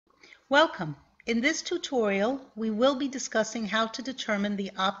Welcome. In this tutorial, we will be discussing how to determine the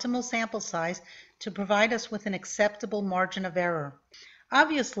optimal sample size to provide us with an acceptable margin of error.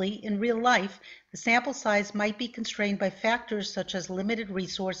 Obviously, in real life, the sample size might be constrained by factors such as limited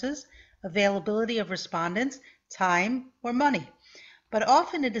resources, availability of respondents, time, or money. But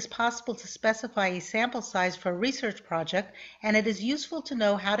often it is possible to specify a sample size for a research project, and it is useful to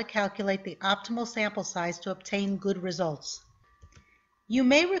know how to calculate the optimal sample size to obtain good results. You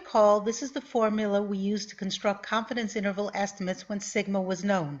may recall this is the formula we used to construct confidence interval estimates when sigma was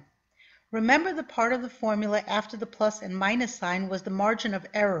known. Remember, the part of the formula after the plus and minus sign was the margin of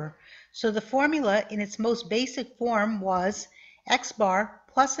error, so the formula in its most basic form was x bar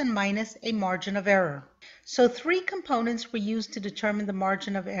plus and minus a margin of error. So three components were used to determine the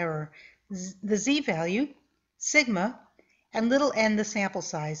margin of error: the z-value, sigma, and little n, the sample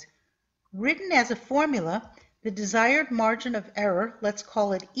size. Written as a formula, the desired margin of error, let's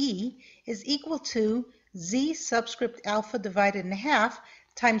call it E, is equal to z subscript alpha divided in half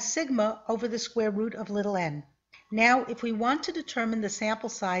times sigma over the square root of little n. Now, if we want to determine the sample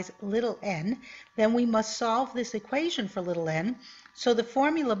size little n, then we must solve this equation for little n. So the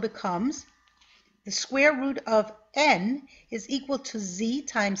formula becomes the square root of n is equal to z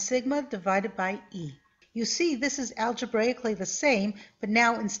times sigma divided by E. You see, this is algebraically the same, but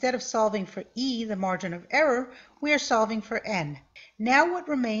now instead of solving for E, the margin of error, we are solving for n. Now what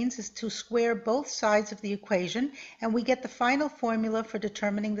remains is to square both sides of the equation, and we get the final formula for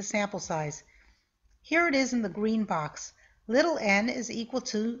determining the sample size. Here it is in the green box. Little n is equal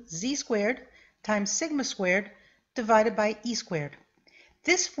to z squared times sigma squared divided by E squared.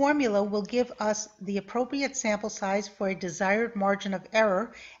 This formula will give us the appropriate sample size for a desired margin of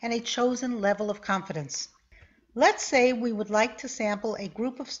error and a chosen level of confidence. Let's say we would like to sample a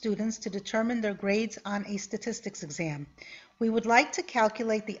group of students to determine their grades on a statistics exam. We would like to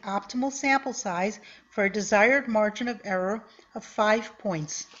calculate the optimal sample size for a desired margin of error of 5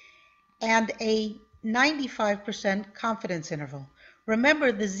 points and a 95% confidence interval.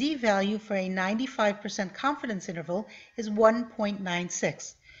 Remember, the z-value for a 95% confidence interval is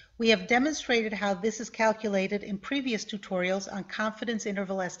 1.96. We have demonstrated how this is calculated in previous tutorials on confidence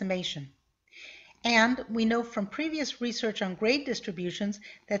interval estimation. And we know from previous research on grade distributions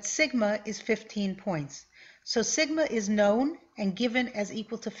that sigma is 15 points. So sigma is known and given as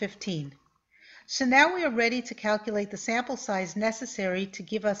equal to 15. So now we are ready to calculate the sample size necessary to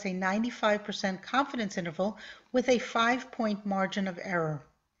give us a 95% confidence interval with a 5-point margin of error.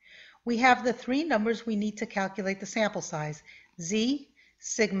 We have the three numbers we need to calculate the sample size: z,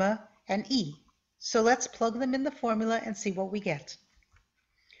 sigma, and E. So let's plug them in the formula and see what we get.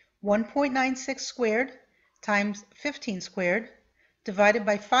 1.96 squared times 15 squared divided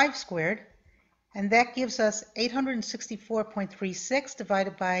by 5 squared, and that gives us 864.36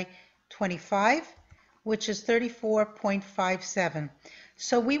 divided by 25, which is 34.57.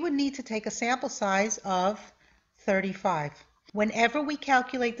 So we would need to take a sample size of 35. Whenever we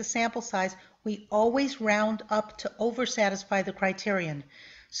calculate the sample size, we always round up to over-satisfy the criterion.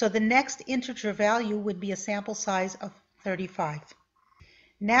 So the next integer value would be a sample size of 35.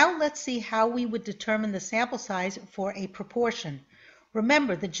 Now let's see how we would determine the sample size for a proportion.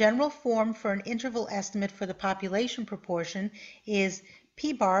 Remember, the general form for an interval estimate for the population proportion is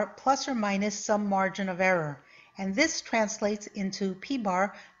p bar plus or minus some margin of error, and this translates into p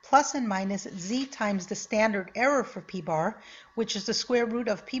bar plus and minus z times the standard error for p bar, which is the square root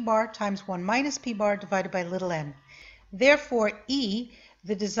of p bar times 1 minus p bar divided by little n. Therefore, E,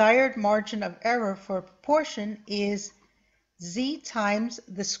 the desired margin of error for a proportion, is z times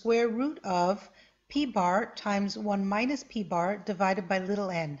the square root of p bar times 1 minus p bar divided by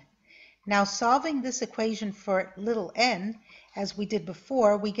little n. Now, solving this equation for little n, as we did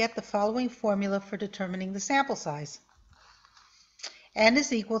before, we get the following formula for determining the sample size. N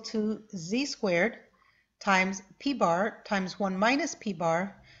is equal to z squared times p bar times 1 minus p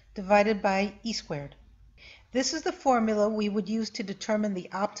bar divided by E squared. This is the formula we would use to determine the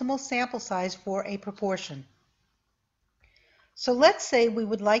optimal sample size for a proportion. So let's say we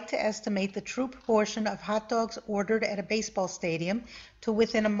would like to estimate the true proportion of hot dogs ordered at a baseball stadium to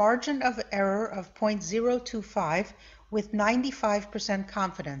within a margin of error of 0.025 with 95%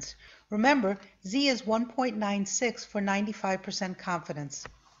 confidence. Remember, z is 1.96 for 95% confidence.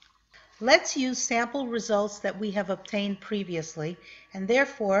 Let's use sample results that we have obtained previously, and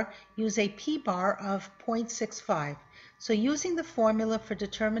therefore use a p-bar of 0.65. So using the formula for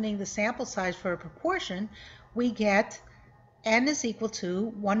determining the sample size for a proportion, we get n is equal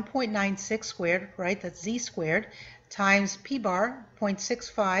to 1.96 squared, right, that's z squared, times p bar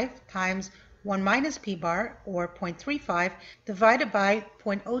 0.65 times 1 minus p bar, or 0.35, divided by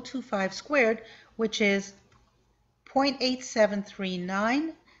 0.025 squared, which is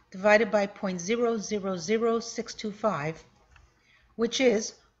 0.8739 divided by 0.000625, which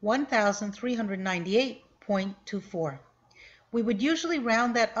is 1,398.24. We would usually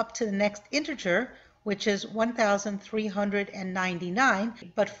round that up to the next integer, which is 1,399,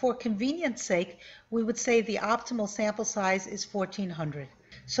 but for convenience sake, we would say the optimal sample size is 1,400.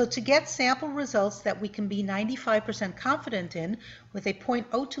 So to get sample results that we can be 95% confident in with a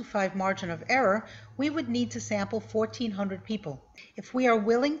 0.025 margin of error, we would need to sample 1,400 people. If we are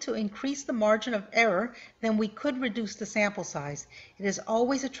willing to increase the margin of error, then we could reduce the sample size. It is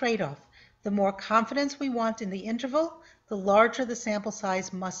always a trade-off. The more confidence we want in the interval, the larger the sample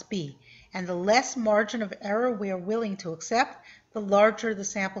size must be, and the less margin of error we are willing to accept, the larger the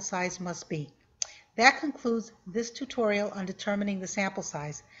sample size must be. That concludes this tutorial on determining the sample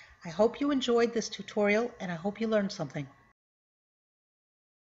size. I hope you enjoyed this tutorial and I hope you learned something.